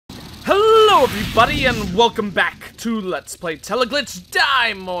Hello everybody and welcome back to Let's Play Teleglitch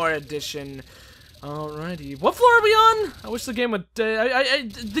Die More Edition. Alrighty, what floor are we on? I wish the game would,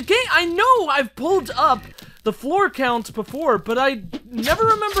 I know I've pulled up the floor count before, but I never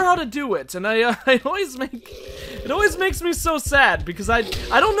remember how to do it, and it always makes me so sad, because I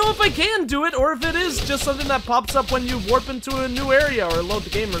don't know if I can do it, or if it is just something that pops up when you warp into a new area, or load the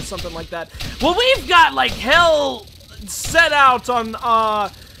game, or something like that. Well, we've got, like, hell set out on,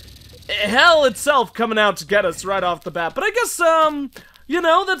 hell itself coming out to get us right off the bat, but I guess, you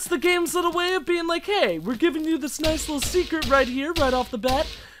know, that's the game's little way of being like, hey, we're giving you this nice little secret right here, right off the bat.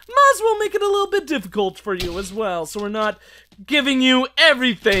 Might as well make it a little bit difficult for you as well, so we're not giving you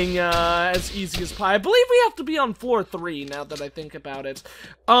everything, as easy as pie. I believe we have to be on floor 3, now that I think about it.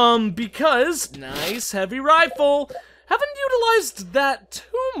 Because, nice, heavy rifle. Haven't utilized that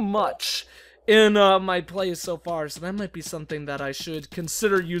too much in my plays so far, so that might be something that I should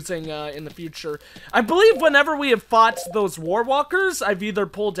consider using in the future. I believe whenever we have fought those Warwalkers, I've either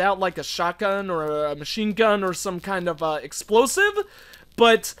pulled out like a shotgun or a machine gun or some kind of explosive,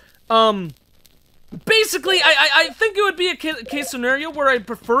 but basically I think it would be a case scenario where I'd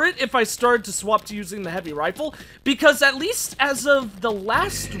prefer it if I started to swap to using the heavy rifle, because at least as of the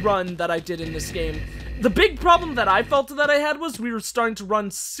last run that I did in this game, the big problem that I felt that I had was we were starting to run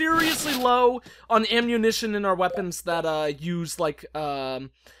seriously low on ammunition in our weapons that use like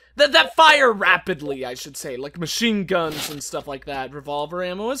that fire rapidly, I should say, like machine guns and stuff like that. Revolver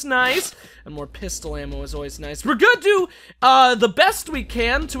ammo is nice, and more pistol ammo is always nice. We're gonna do the best we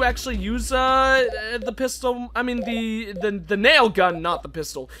can to actually use the pistol. I mean the nail gun, not the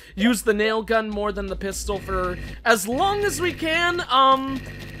pistol. Use the nail gun more than the pistol for as long as we can.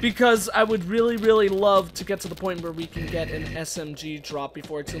 Because I would really love to get to the point where we can get an SMG drop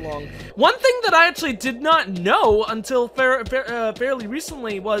before too long. One thing that I actually did not know until fairly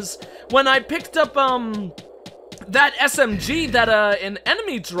recently was when I picked up that SMG that an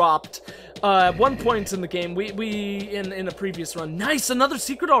enemy dropped at one point in the game. In a previous run. Nice, another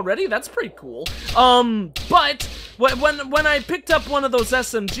secret already? That's pretty cool. But when I picked up one of those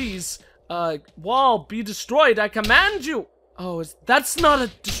SMGs, wall be destroyed, I command you. Oh, that's not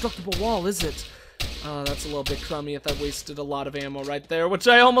a destructible wall, is it? That's a little bit crummy if I wasted a lot of ammo right there, which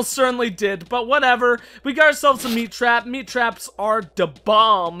I almost certainly did, but whatever. We got ourselves a meat trap. Meat traps are da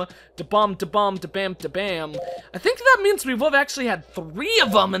bomb. Da bomb, da bomb, da bam, da bam. I think that means we've actually had 3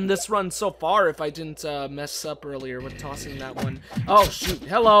 of them in this run so far, if I didn't mess up earlier with tossing that one. Oh, shoot.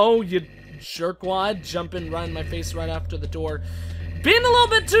 Hello, you jerkwad. Jumping right in my face right after the door. Being a little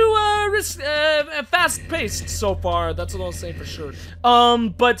bit too, fast-paced so far, that's what I'll say for sure.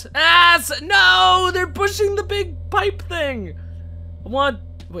 But, no, they're pushing the big pipe thing.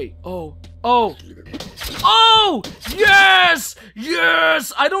 Wait, oh, yes,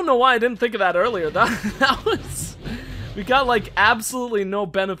 yes! I don't know why I didn't think of that earlier. That was, we got, like, absolutely no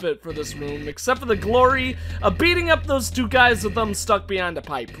benefit for this room, except for the glory of beating up those 2 guys with them stuck behind a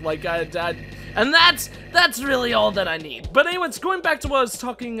pipe. Like, and that's really all that I need. But anyways, going back to what I was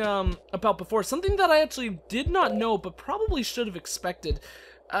talking about before, something that I actually did not know, but probably should have expected.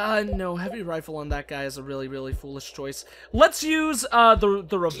 No, heavy rifle on that guy is a really foolish choice. Let's use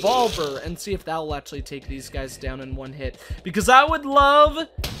the revolver and see if that will actually take these guys down in one hit. Because I would love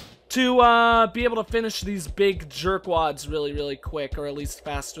to be able to finish these big jerkwads really quick, or at least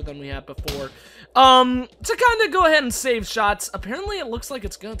faster than we had before. To kind of go ahead and save shots. Apparently it looks like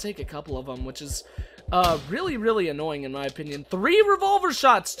it's gonna take a couple of them, which is really annoying in my opinion. 3 revolver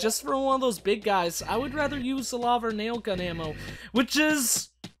shots just for one of those big guys. I would rather use a lot of our nail gun ammo, which is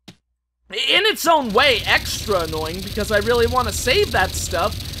in its own way extra annoying, because I really want to save that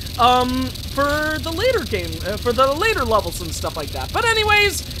stuff for the later game, for the later levels and stuff like that. But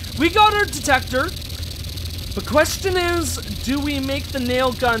anyways, we got our detector. The question is, do we make the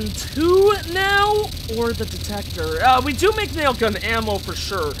nail gun 2 now, or the detector? We do make nail gun ammo for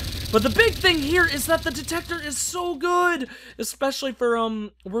sure, but the big thing here is that the detector is so good, especially for,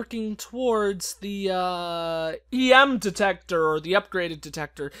 working towards the, EM detector, or the upgraded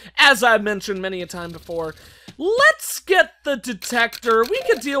detector, as I've mentioned many a time before. Let's get the detector. We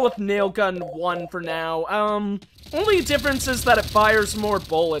could deal with nail gun 1 for now. Only difference is that it fires more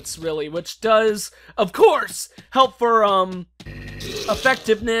bullets, really, which does, of course, help for,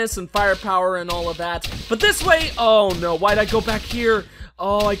 effectiveness and firepower and all of that. But this way, oh no, why'd I go back here?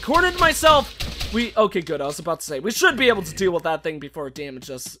 Oh, I cornered myself. Okay, good, I was about to say, we should be able to deal with that thing before it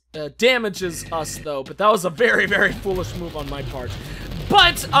damages us, though, but that was a very foolish move on my part.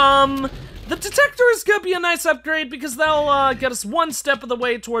 But, The detector is gonna be a nice upgrade because that'll get us one step of the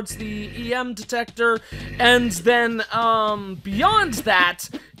way towards the EM detector, and then beyond that,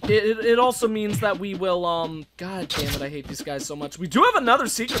 it also means that we will, God damn it, I hate these guys so much. We do have another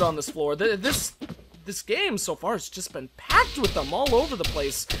secret on this floor. This game so far has just been packed with them all over the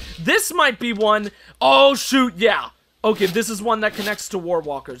place. This might be one. Oh, shoot, yeah. Okay, this is one that connects to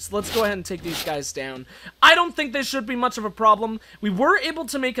Warwalkers. Let's go ahead and take these guys down. I don't think they should be much of a problem. We were able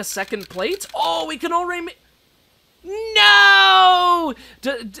to make a second plate. Oh, we can already make... No!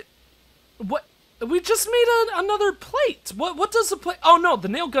 What? We just made another plate. What does the plate... Oh, no, the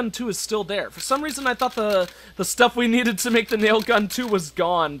nail gun 2 is still there. For some reason, I thought the stuff we needed to make the nail gun 2 was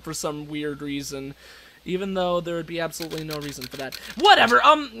gone for some weird reason. Even though there would be absolutely no reason for that. Whatever,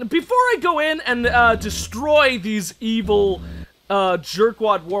 before I go in and, destroy these evil,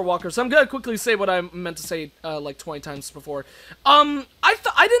 jerkwad Warwalkers, I'm gonna quickly say what I meant to say, like 20 times before. I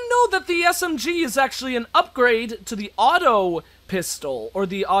didn't know that the SMG is actually an upgrade to the auto pistol, or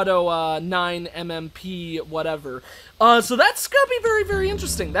the auto, 9mm whatever. So that's gonna be very, very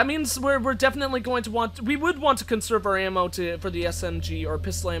interesting. That means we're definitely going to we would want to conserve our ammo for the SMG, or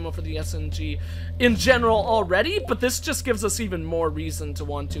pistol ammo for the SMG in general already, but this just gives us even more reason to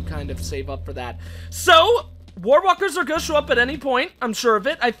want to kind of save up for that. So, Warwalkers are gonna show up at any point, I'm sure of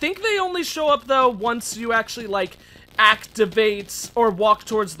it. I think they only show up, though, once you actually, like, activate or walk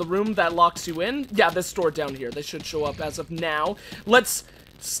towards the room that locks you in. Yeah, this door down here. They should show up as of now. Let's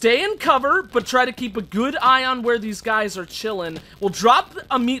stay in cover, but try to keep a good eye on where these guys are chilling. We'll drop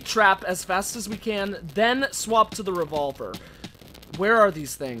a meat trap as fast as we can, then swap to the revolver. Where are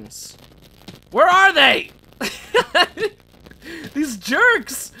these things? Where are they? These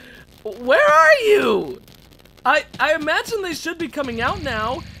jerks! Where are you? I imagine they should be coming out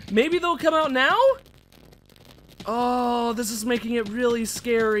now. Maybe they'll come out now? Oh, this is making it really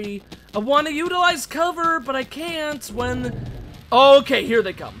scary. I want to utilize cover, but I can't when... Okay, here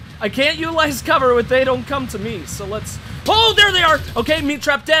they come. I can't utilize cover if they don't come to me, so let's... Oh, there they are! Okay, meat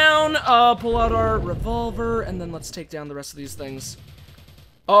trap down, pull out our revolver, and then let's take down the rest of these things.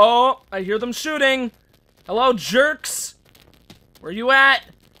 Oh, I hear them shooting. Hello, jerks. Where you at?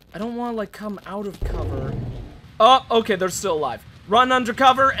 I don't want to, like, come out of cover. Oh, okay, they're still alive. Run under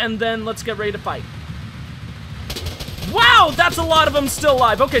cover, and then let's get ready to fight. Wow, that's a lot of them still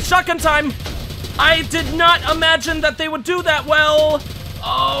alive. Okay, shotgun time. I did not imagine that they would do that well.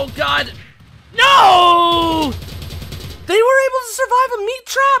 Oh, God. No! They were able to survive a meat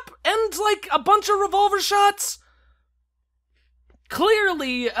trap and, like, a bunch of revolver shots.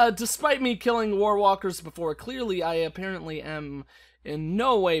 Clearly, despite me killing Warwalkers before, clearly I apparently am in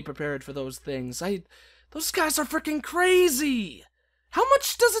no way prepared for those things. Those guys are freaking crazy. How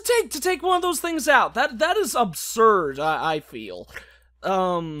much does it take to take one of those things out? That is absurd, I feel.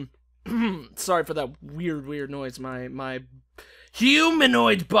 Sorry for that weird noise my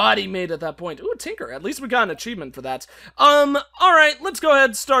humanoid body made at that point. Ooh, Tinker, at least we got an achievement for that. Alright, let's go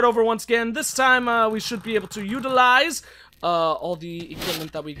ahead and start over once again. This time, we should be able to utilize all the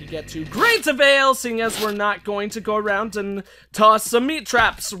equipment that we could get to great avail, seeing as we're not going to go around and toss some meat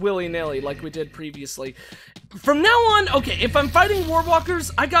traps willy-nilly like we did previously. From now on, okay, if I'm fighting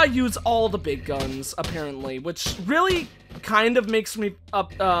Warwalkers, I gotta use all the big guns, apparently, which really kind of makes me,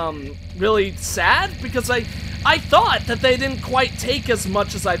 really sad, because I thought that they didn't quite take as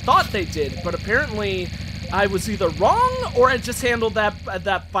much as I thought they did, but apparently I was either wrong, or I just handled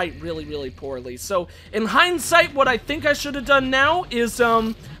that fight really poorly. So, in hindsight, what I think I should have done now is,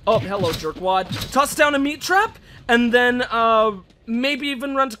 oh, hello, jerkwad. Toss down a meat trap, and then, maybe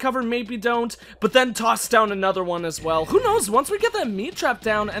even run to cover, maybe don't, but then toss down another one as well. Who knows, once we get that meat trap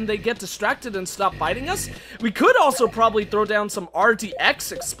down and they get distracted and stop fighting us, we could also probably throw down some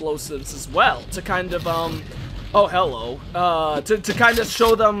RDX explosives as well, to kind of, oh, hello. To kind of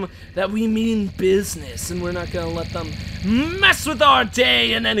show them that we mean business and we're not gonna let them mess with our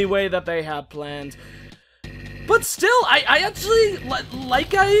day in any way that they have planned. But still, I actually,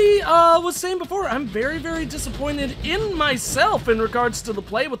 like I was saying before, I'm very disappointed in myself in regards to the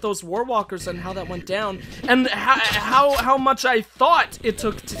play with those Warwalkers and how that went down, and how much I thought it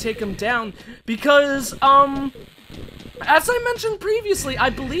took to take them down, because, as I mentioned previously, I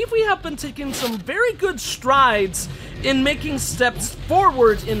believe we have been taking some very good strides in making steps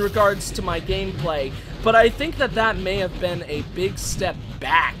forward in regards to my gameplay, but I think that may have been a big step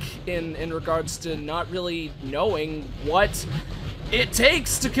back in regards to not really knowing what it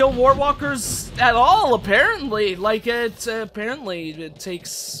takes to kill Warwalkers at all, apparently. Like, apparently it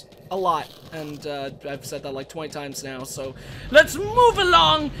takes a lot, and I've said that like 20 times now, so let's move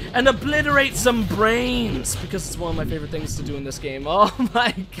along and obliterate some brains, because it's one of my favorite things to do in this game. Oh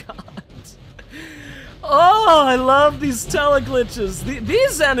my god. Oh, I love these teleglitches.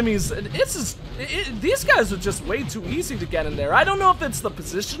 These enemies, these guys are just way too easy to get in there. I don't know if it's the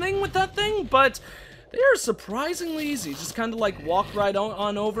positioning with that thing, but they are surprisingly easy. Just kind of like walk right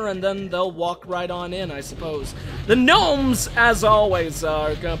on over and then they'll walk right on in, I suppose. The gnomes, as always,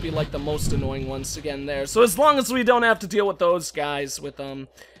 are gonna be like the most annoying ones to get in there. So as long as we don't have to deal with those guys with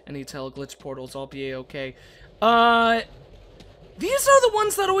any teleglitch portals, I'll be okay. These are the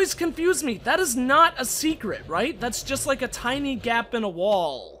ones that always confuse me. That is not a secret, right? That's just like a tiny gap in a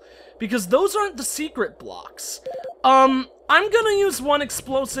wall. Because those aren't the secret blocks. I'm gonna use one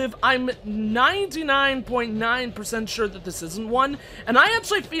explosive. I'm 99.9% sure that this isn't one. And I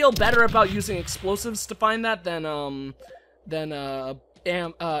actually feel better about using explosives to find that than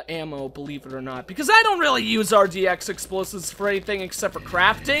ammo, believe it or not, because I don't really use RDX explosives for anything except for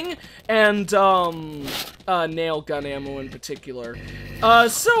crafting and nail gun ammo in particular.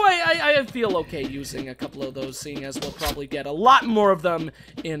 So I feel okay using a couple of those, seeing as we'll probably get a lot more of them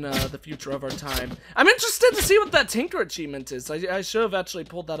in the future of our time. I'm interested to see what that Tinker achievement is. I should have actually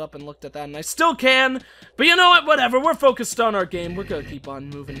pulled that up and looked at that, and I still can, but you know what, whatever, we're focused on our game. We're gonna keep on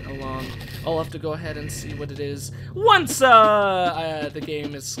moving along. I'll have to go ahead and see what it is once the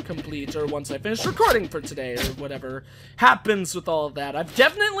game is complete, or once I finish recording for today, or whatever happens with all of that. I've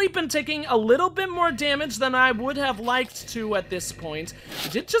definitely been taking a little bit more damage than I would have liked to at this point. I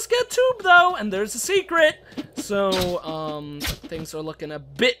did just get tube though, and there's a secret. So, things are looking a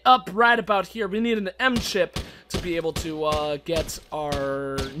bit up right about here. We need an M chip to be able to get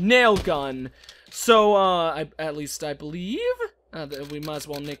our nail gun. So, at least I believe. We might as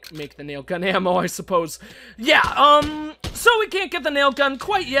well make the nail gun ammo, I suppose. Yeah, so we can't get the nail gun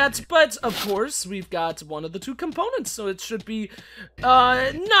quite yet, but of course, we've got one of the two components, so it should be,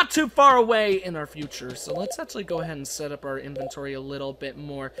 not too far away in our future. So let's actually go ahead and set up our inventory a little bit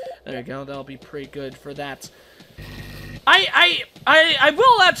more. There we go, that'll be pretty good for that. I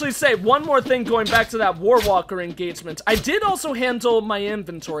will actually say one more thing going back to that Warwalker engagement. I did also handle my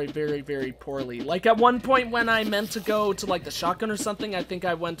inventory very, very poorly. Like at one point when I meant to go to like the shotgun or something, I think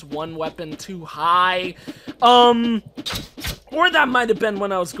I went one weapon too high. Or that might have been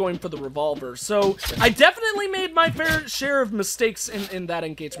when I was going for the revolver. So I definitely made my fair share of mistakes in that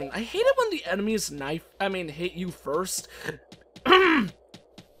engagement. I hate it when the enemies hit you first.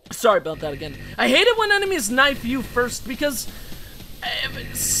 Sorry about that again. I hate it when enemies knife you first because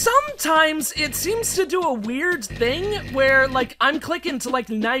sometimes it seems to do a weird thing where, like, I'm clicking to, like,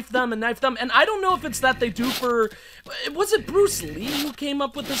 knife them, and I don't know if it's that they do for... Was it Bruce Lee who came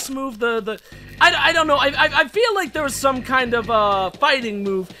up with this move? I don't know. I feel like there was some kind of fighting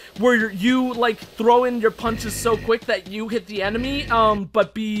move where you, like, throw in your punches so quick that you hit the enemy,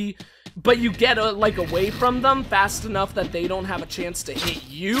 but you get like away from them fast enough that they don't have a chance to hit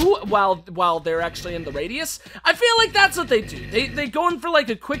you while they're actually in the radius. I feel like that's what they do. They go in for like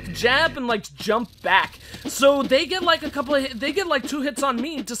a quick jab and like jump back. So they get like they get like 2 hits on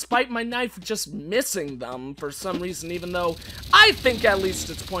me despite my knife just missing them for some reason, even though I think at least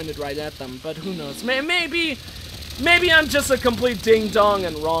it's pointed right at them. But who knows? Maybe I'm just a complete ding-dong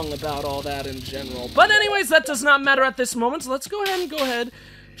and wrong about all that in general. But anyways, that does not matter at this moment. So let's go ahead.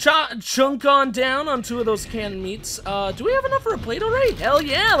 Chunk on down on 2 of those canned meats. Do we have enough for a plate already? Hell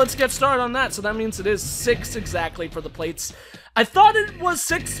yeah, let's get started on that. So that means it is 6 exactly for the plates. I thought it was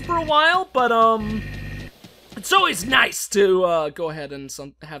 6 for a while, but it's always nice to go ahead and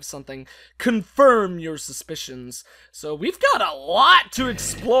have something confirm your suspicions. So we've got a lot to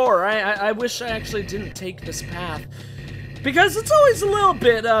explore. I wish I actually didn't take this path, because it's always a little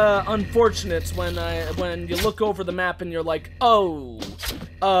bit unfortunate when you look over the map and you're like, oh,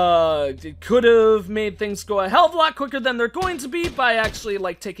 it could have made things go a hell of a lot quicker than they're going to be by actually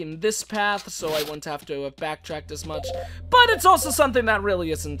like taking this path, so I wouldn't have to have backtracked as much. But it's also something that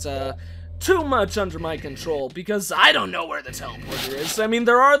really isn't too much under my control, because I don't know where the teleporter is. I mean,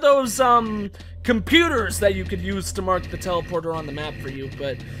 there are those computers that you could use to mark the teleporter on the map for you,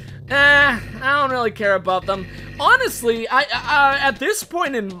 but I don't really care about them. Honestly, at this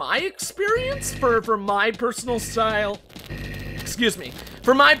point in my experience, for my personal style,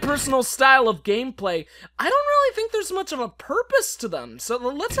 for my personal style of gameplay, I don't really think there's much of a purpose to them. So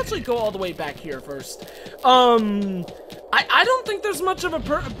let's actually go all the way back here first. I don't think there's much of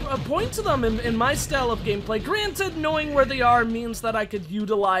a point to them in my style of gameplay. Granted, knowing where they are means that I could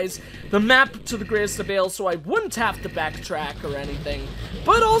utilize the map to the greatest avail, so I wouldn't have to backtrack or anything.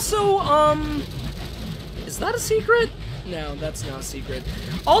 But also, is that a secret? No, that's not a secret.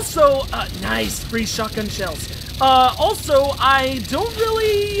 Also, nice, free shotgun shells. Also, I don't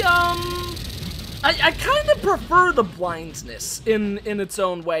really, I kind of prefer the blindness in its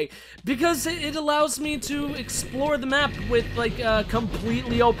own way, because it allows me to explore the map with, like, a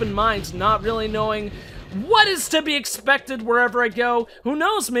completely open mind, not really knowing what is to be expected wherever I go. Who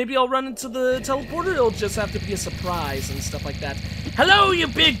knows, maybe I'll run into the teleporter, it'll just have to be a surprise and stuff like that. Hello, you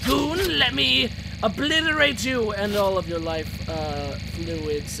big goon, let me obliterate you and all of your life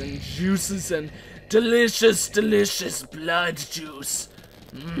fluids and juices and delicious, delicious blood juice.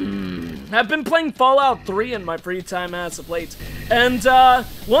 I've been playing Fallout 3 in my free time as of late, and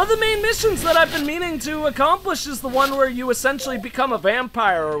one of the main missions that I've been meaning to accomplish is the one where you essentially become a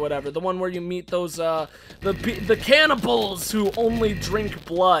vampire or whatever, the one where you meet those the cannibals who only drink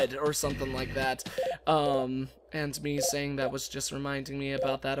blood or something like that. And me saying that was just reminding me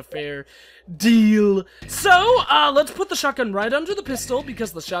about that affair. Deal. So, let's put the shotgun right under the pistol,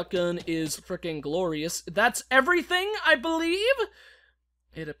 because the shotgun is freaking glorious. That's everything, I believe.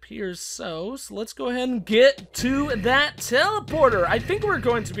 It appears so. So let's go ahead and get to that teleporter. I think we're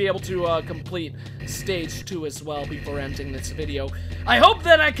going to be able to complete stage 2 as well before ending this video. I hope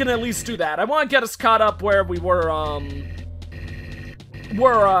that I can at least do that. I want to get us caught up where we were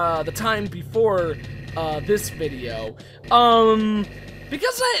the time before this video.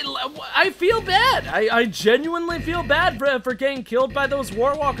 Because I feel bad. I genuinely feel bad for getting killed by those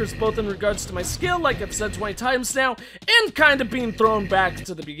Warwalkers, both in regards to my skill, like I've said 20 times now, and kind of being thrown back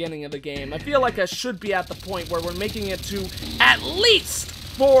to the beginning of the game. I feel like I should be at the point where we're making it to at least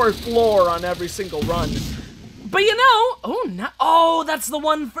 4th floor on every single run. But you know, oh, that's the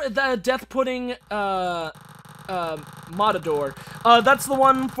one for the Death Pudding, Matador. That's the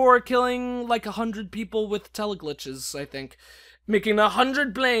one for killing like 100 people with teleglitches, I think. Making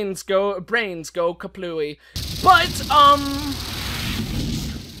 100 brains go kaplooey. But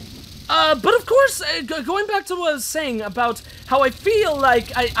of course, going back to what I was saying about how I feel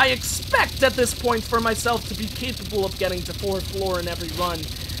like I expect at this point for myself to be capable of getting to 4th floor in every run.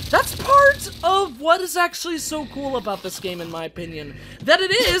 That's part of what is actually so cool about this game, in my opinion. That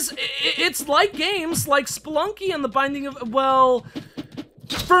it's like games like Spelunky and The Binding of, well,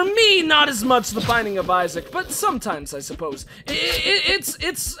 for me, not as much The Binding of Isaac, but sometimes, I suppose.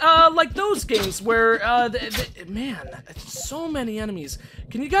 It's like those games where, man, so many enemies.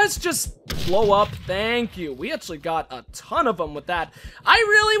 Can you guys just blow up? Thank you. We actually got a ton of them with that. I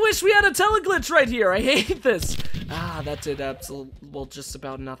really wish we had a teleglitch right here. I hate this. That did well, just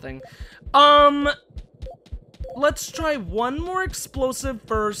about nothing. Let's try one more explosive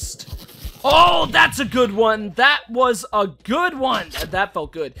first. Oh, that's a good one. That was a good one. That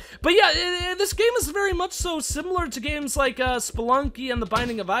felt good. But yeah, this game is very much so similar to games like Spelunky and The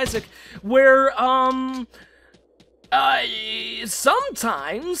Binding of Isaac, where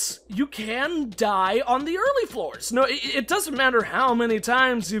sometimes you can die on the early floors. No, it doesn't matter how many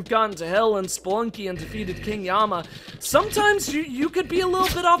times you've gone to hell in Spelunky and defeated King Yama. Sometimes you could be a little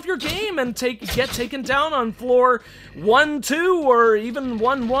bit off your game and get taken down on floor 1, 2, or even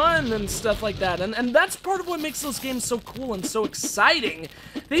 1, 1 and stuff like that. And that's part of what makes those games so cool and so exciting.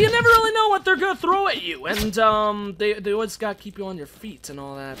 That you never really know what they're gonna throw at you, and they always gotta keep you on your feet and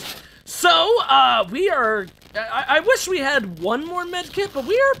all that. So, we are, I wish we had one more medkit, but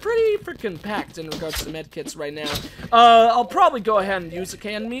we are pretty freaking packed in regards to medkits right now. I'll probably go ahead and use a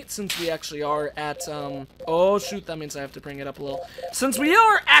canned meat, since we actually are at, oh shoot, that means I have to bring it up a little. Since we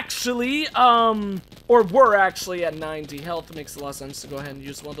are actually, or were actually at 90 health, it makes a lot of sense to go ahead and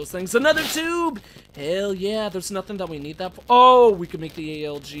use one of those things. Another tube! Hell yeah, there's nothing that we need that for. Oh, we could make the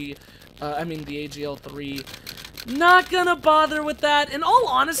the AGL3. Not gonna bother with that. In all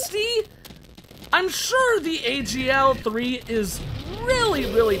honesty, I'm sure the AGL3 is really,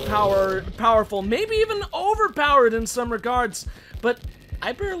 really powerful. Maybe even overpowered in some regards. But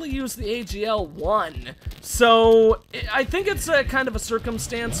I barely use the AGL1. So, I think it's a kind of a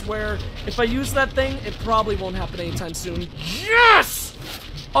circumstance where if I use that thing, it probably won't happen anytime soon. Yes!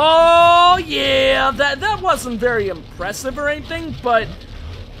 Oh, yeah! That wasn't very impressive or anything, but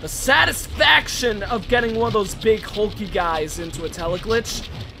the satisfaction of getting one of those big hulky guys into a teleglitch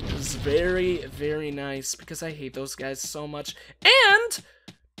is very, very nice, because I hate those guys so much. And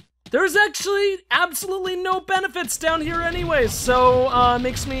there's actually absolutely no benefits down here anyways, so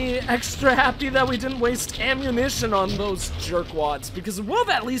makes me extra happy that we didn't waste ammunition on those jerkwads, because it would have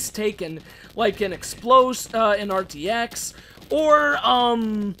at least taken like an an RTX, or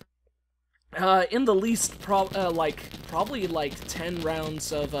in the least, probably like 10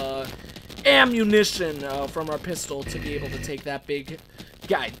 rounds of ammunition from our pistol to be able to take that big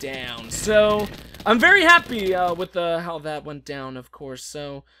guy down. So I'm very happy with how that went down, of course.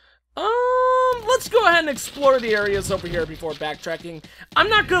 So Let's go ahead and explore the areas over here before backtracking. I'm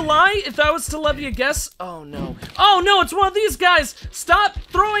not gonna lie, if I was to let you guess, oh no, it's one of these guys. Stop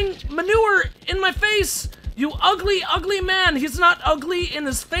throwing manure in my face, you ugly, ugly man. He's not ugly in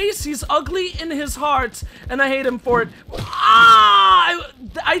his face, he's ugly in his heart, and I hate him for it.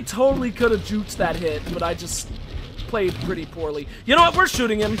 I totally could have juked that hit, but I just played pretty poorly. You know what, we're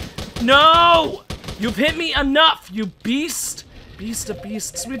shooting him. No! You've hit me enough, you beast. Beast of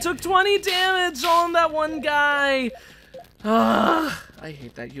beasts. We took 20 damage on that one guy. I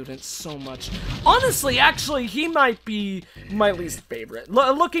hate that unit so much. Honestly, actually, he might be my least favorite.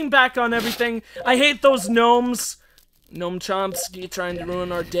 Looking back on everything, I hate those gnomes. Gnome Chomsky trying to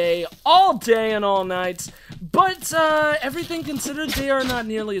ruin our day all day and all night. But, everything considered, they are not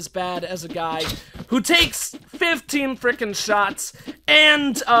nearly as bad as a guy who takes 15 frickin' shots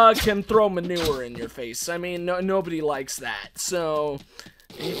and, can throw manure in your face. I mean, nobody likes that. So,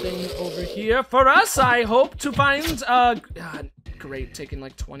 anything over here for us? I hope to find, great, taking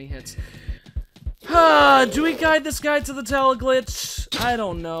like 20 hits. Do we guide this guy to the Teleglitch? I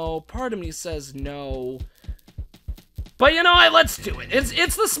don't know. Part of me says no. But you know what, let's do it.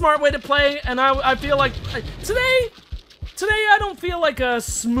 It's the smart way to play, and I feel like today I don't feel like a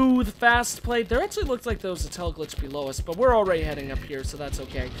smooth, fast play. There actually looks like there was a Teleglitch below us, but we're already heading up here, so that's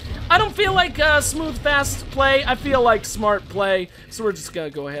okay. I don't feel like a smooth, fast play. I feel like smart play, so we're just gonna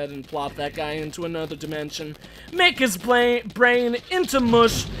go ahead and plop that guy into another dimension, make his brain into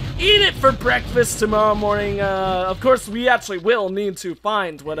mush, eat it for breakfast tomorrow morning. Of course, we actually will need to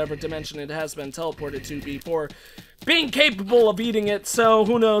find whatever dimension it has been teleported to before being capable of eating it, so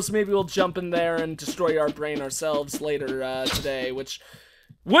who knows, maybe we'll jump in there and destroy our brain ourselves later today, which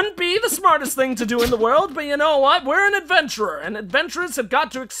wouldn't be the smartest thing to do in the world, but you know what, we're an adventurer, and adventurers have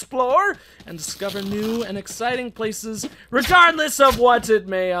got to explore and discover new and exciting places, regardless of what it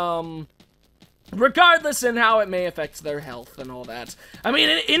may, regardless in how it may affect their health and all that. I mean,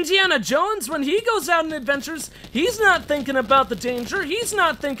 Indiana Jones, when he goes out on adventures, he's not thinking about the danger, he's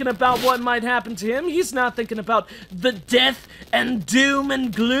not thinking about what might happen to him, he's not thinking about the death and doom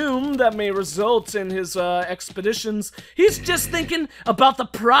and gloom that may result in his expeditions. He's just thinking about the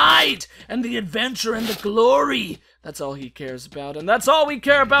pride and the adventure and the glory. That's all he cares about, and that's all we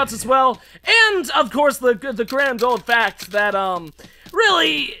care about as well. And, of course, the grand old fact that,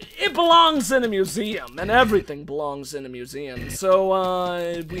 really, it belongs in a museum, and everything belongs in a museum. So,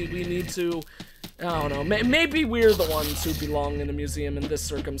 we need to, I don't know, maybe we're the ones who belong in a museum in this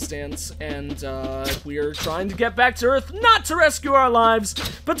circumstance, and, we're trying to get back to Earth, not to rescue our lives,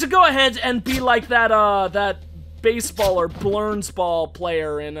 but to go ahead and be like that baseball or Blurnsball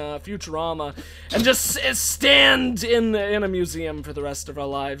player in Futurama, and just stand in a museum for the rest of our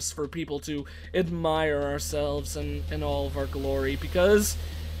lives for people to admire ourselves and all of our glory, because,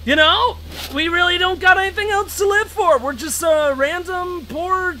 you know, we really don't got anything else to live for. We're just a random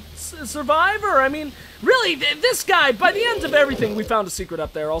poor survivor. I mean, really, this guy, by the end of everything, we found a secret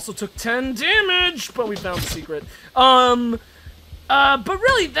up there. Also took 10 damage, but we found a secret. But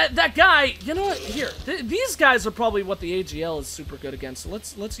really, that guy, you know what, here, these guys are probably what the AGL is super good against, so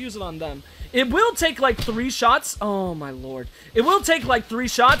let's use it on them. It will take like 3 shots, oh my lord. It will take like 3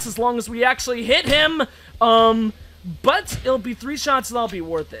 shots as long as we actually hit him, but it'll be 3 shots and that'll be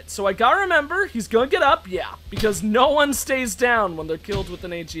worth it. So I gotta remember, he's gonna get up, yeah, because no one stays down when they're killed with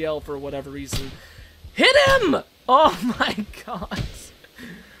an AGL for whatever reason. Hit him! Oh my god.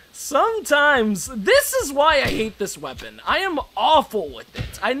 Sometimes, this is why I hate this weapon. I am awful with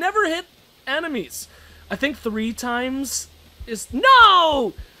it. I never hit enemies. I think 3 times is,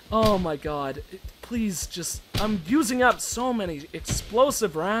 no! Oh my god. Please just, I'm using up so many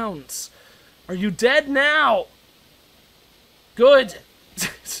explosive rounds. Are you dead now? Good.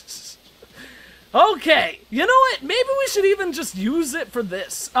 Okay, you know what? Maybe we should even just use it for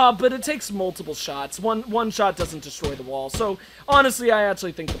this. But it takes multiple shots. One shot doesn't destroy the wall. So, honestly, I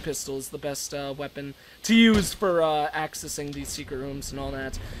actually think the pistol is the best weapon to use for accessing these secret rooms and all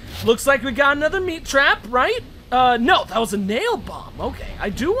that. Looks like we got another meat trap, right? No, that was a nail bomb. Okay, I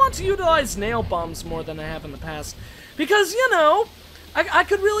do want to utilize nail bombs more than I have in the past. Because, you know, I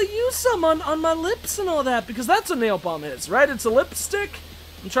could really use some on my lips and all that. Because that's what nail bomb is, right? It's a lipstick.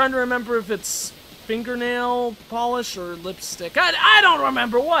 I'm trying to remember if it's fingernail polish or lipstick. I don't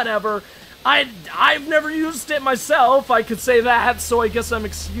remember, whatever. I've never used it myself, I could say that, so I guess I'm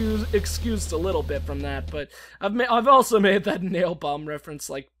excused a little bit from that, but I've also made that nail bomb reference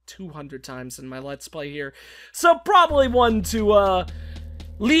like 200 times in my Let's Play here, so probably one to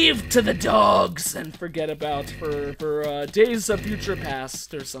leave to the dogs and forget about for days of future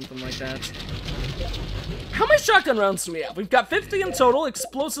past or something like that. how many shotgun rounds do we have? We've got 50 in total.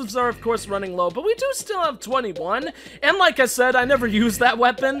 Explosives are, of course, running low, but we do still have 21. And like I said, I never used that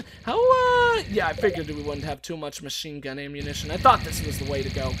weapon. Yeah, I figured we wouldn't have too much machine gun ammunition. I thought this was the way to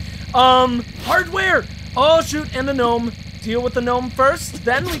go. Hardware! Oh, shoot, and the gnome. Deal with the gnome first,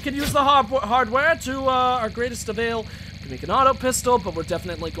 then we could use the hardware to our greatest avail. We can make an auto pistol, but we're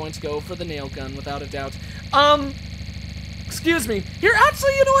definitely going to go for the nail gun, without a doubt. Excuse me. Here,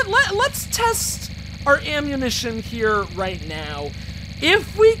 actually, you know what? Let's test our ammunition here right now.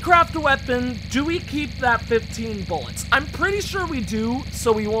 If we craft a weapon, do we keep that 15 bullets? I'm pretty sure we do,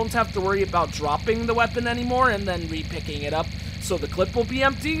 so we won't have to worry about dropping the weapon anymore and then re-picking it up, so the clip will be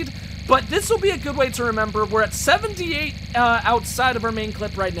emptied. But this will be a good way to remember. We're at 78 outside of our main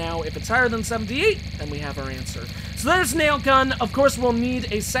clip right now. If it's higher than 78, then we have our answer. So there's nail gun. Of course, we'll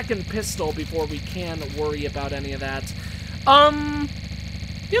need a second pistol before we can worry about any of that.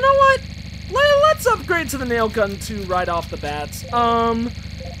 You know what? Let's upgrade to the nail gun too right off the bat.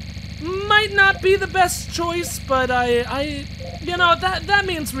 Might not be the best choice, but you know, that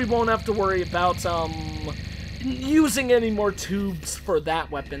means we won't have to worry about, using any more tubes for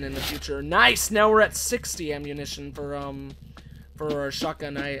that weapon in the future. Nice! Now we're at 60 ammunition for our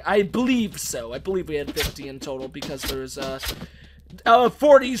shotgun. I believe so. I believe we had 50 in total because there's,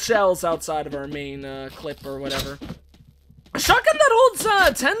 40 shells outside of our main, clip or whatever. A shotgun that holds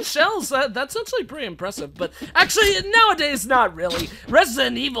 10 shells, that's actually pretty impressive, but actually, nowadays, not really.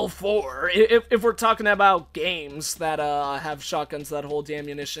 Resident Evil 4, if we're talking about games that have shotguns that hold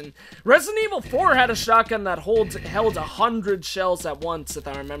ammunition, Resident Evil 4 had a shotgun that held 100 shells at once, if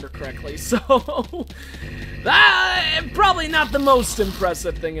I remember correctly, so probably not the most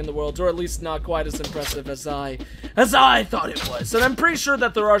impressive thing in the world, or at least not quite as impressive as I thought it was. And I'm pretty sure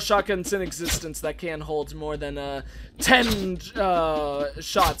that there are shotguns in existence that can hold more than 10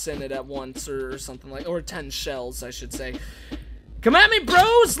 shots in it at once, or something like, or 10 shells, I should say. Come at me,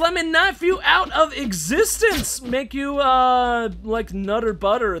 bros! Let me knife you out of existence! Make you, like nutter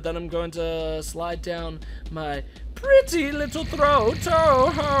butter. Then I'm going to slide down my pretty little throat.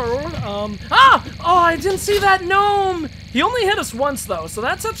 Oh, I didn't see that gnome! He only hit us once, though, so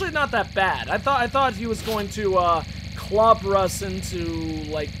that's actually not that bad. I thought he was going to, clobber us into,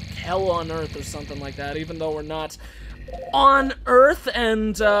 like, hell on earth or something like that, even though we're not on Earth,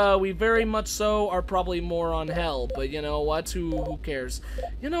 and we very much so are probably more on hell, but you know what, who cares?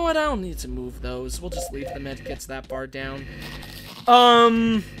 You know what, I don't need to move those. We'll just leave the medkits that far down.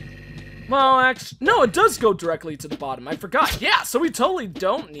 Well, actually, no, it does go directly to the bottom. I forgot. Yeah, so we totally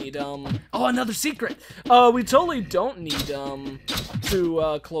don't need, oh, another secret. We totally don't need, to,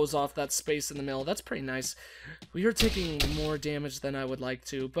 close off that space in the middle. That's pretty nice. We are taking more damage than I would like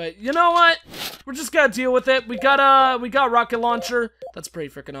to, but you know what? We're just gonna deal with it. We got a rocket launcher. That's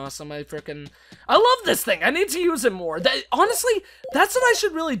pretty freaking awesome. I love this thing. I need to use it more. Honestly, that's what I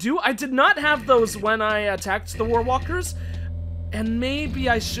should really do. I did not have those when I attacked the Warwalkers. And maybe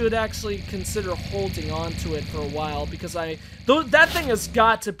I should actually consider holding on to it for a while, because that thing has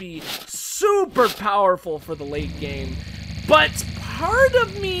got to be super powerful for the late game. But part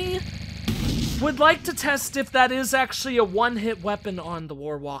of me would like to test if that is actually a one-hit weapon on the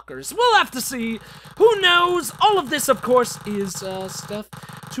Warwalkers. We'll have to see. Who knows? All of this, of course, is stuff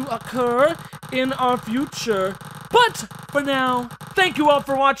to occur in our future. But for now, thank you all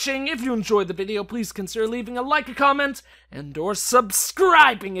for watching. If you enjoyed the video, please consider leaving a like, a comment, and or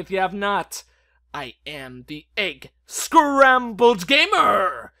subscribing if you have not. I am the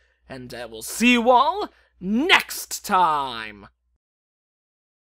EggScrambledGamer, and I will see you all next time.